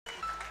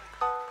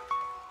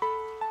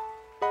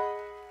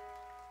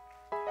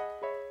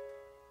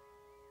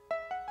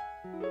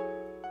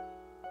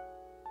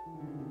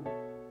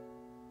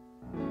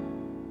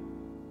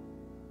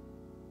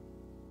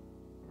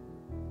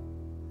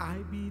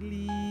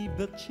believe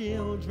the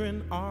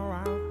children are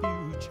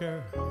our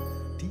future.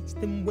 Teach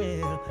them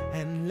well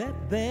and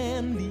let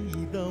them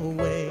lead the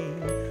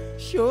way.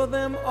 Show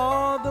them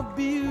all the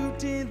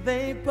beauty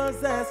they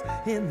possess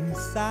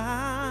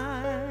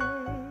inside.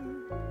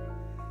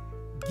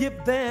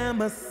 Give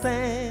them a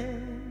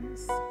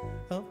sense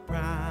of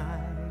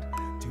pride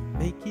to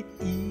make it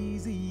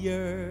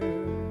easier.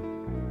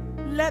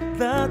 Let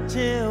the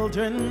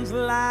children's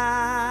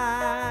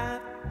laughter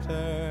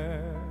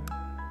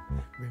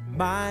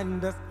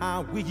remind us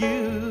how we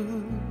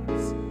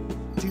used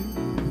to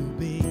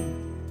be.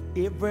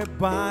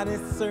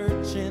 Everybody's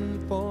searching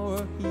for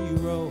a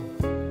hero.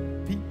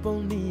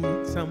 People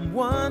need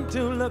someone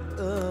to look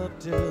up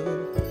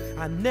to.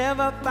 I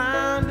never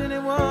found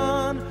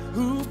anyone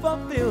who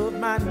fulfilled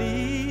my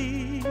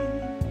need.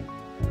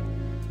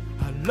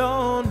 A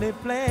lonely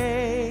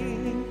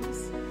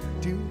place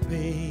to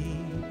be.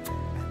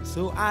 And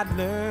so I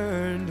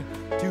learned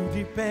to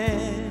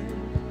depend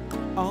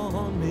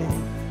on me.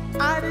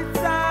 I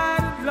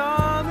decided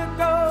long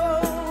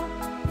ago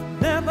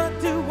never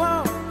to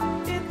walk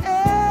in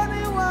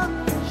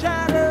anyone's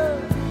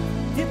shadow.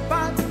 If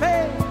I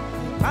fail,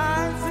 if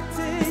I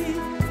succeed,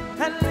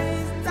 at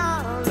least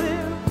I'll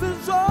live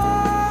as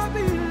I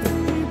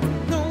believe.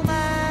 No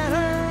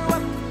matter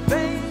what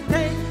they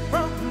take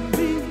from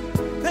me,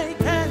 they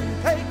can't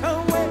take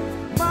away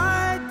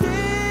my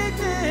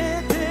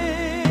dignity.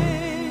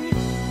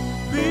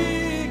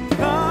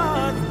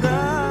 Because the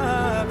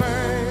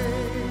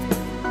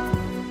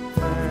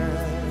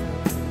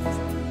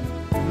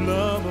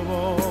love of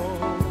all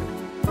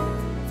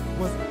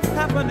was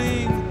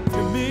happening to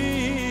me.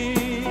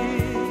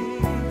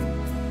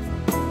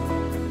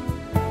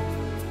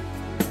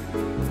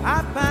 I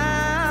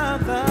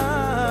found the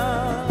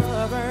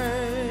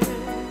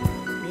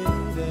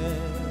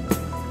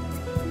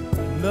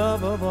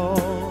love of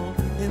all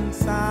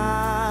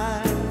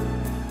inside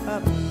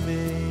of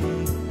me.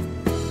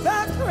 The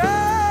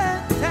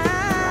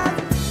greatest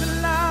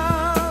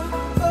love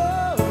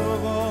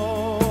of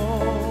all.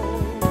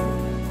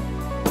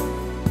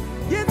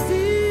 It's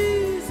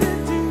easy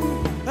to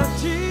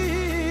achieve.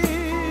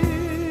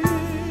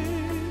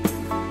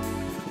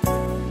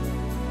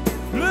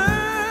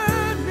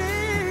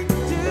 Learning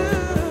to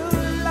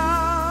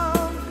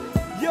love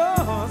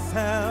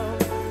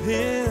yourself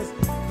is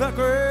the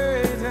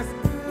greatest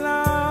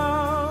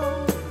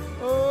love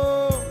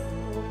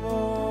of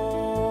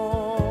all.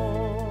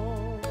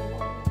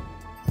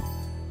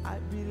 I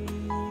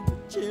believe the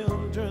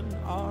children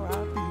are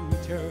our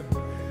future.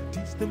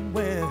 Teach them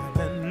well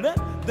and let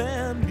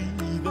them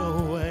lead the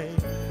way.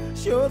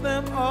 Show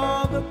them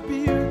all the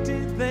beauty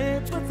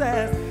they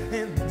possess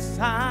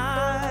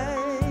inside.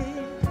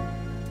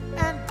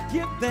 And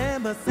give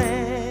them a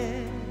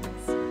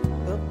sense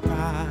of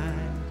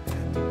pride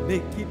to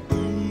make it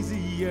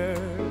easier.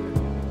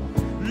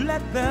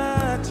 Let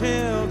the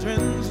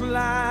children's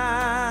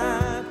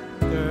laughter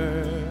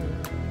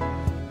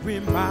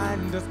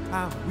remind us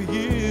how we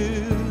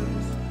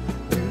used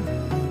to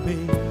be.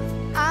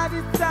 I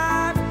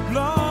decided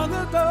long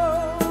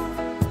ago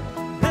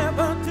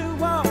never to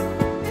walk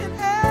in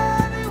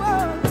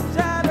anyone's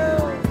shadow.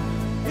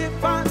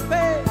 If I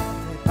fail,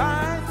 if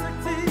I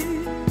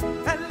succeed,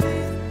 at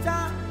least I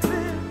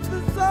live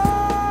as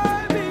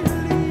I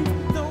believe.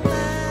 No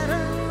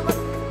matter what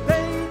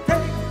they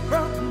take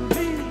from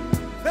me,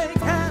 they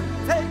can't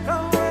take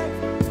away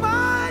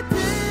my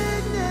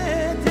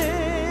dignity.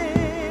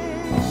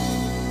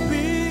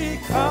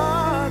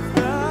 Because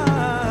the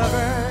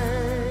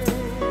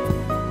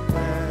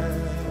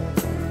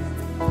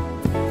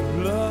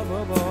love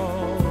of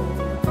all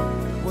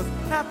was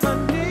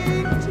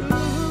happening to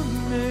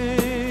me.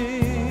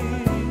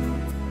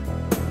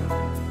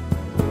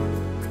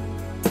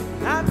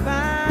 I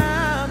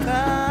found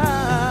the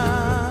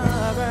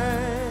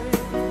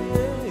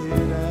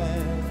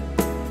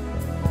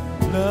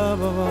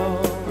love of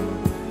all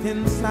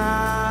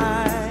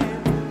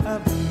inside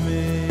of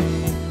me.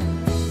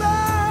 The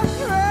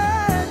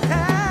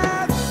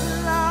greatest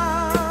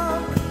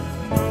love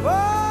of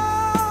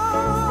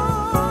all.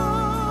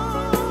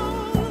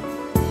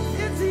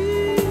 It's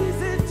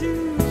easy to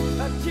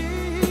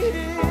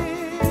achieve.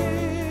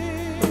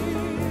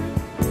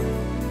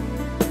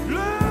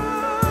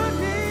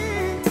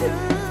 Learning to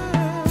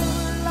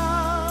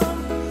love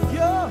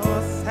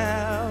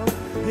yourself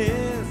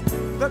is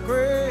the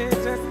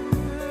greatest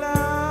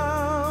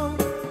love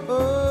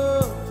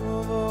of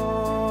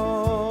all.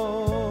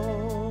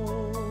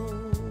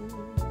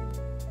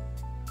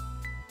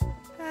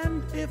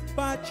 And if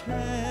by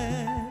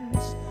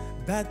chance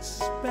that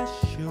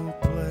special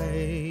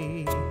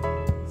place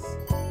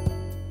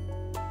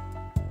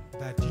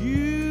that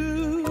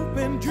you've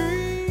been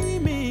dreaming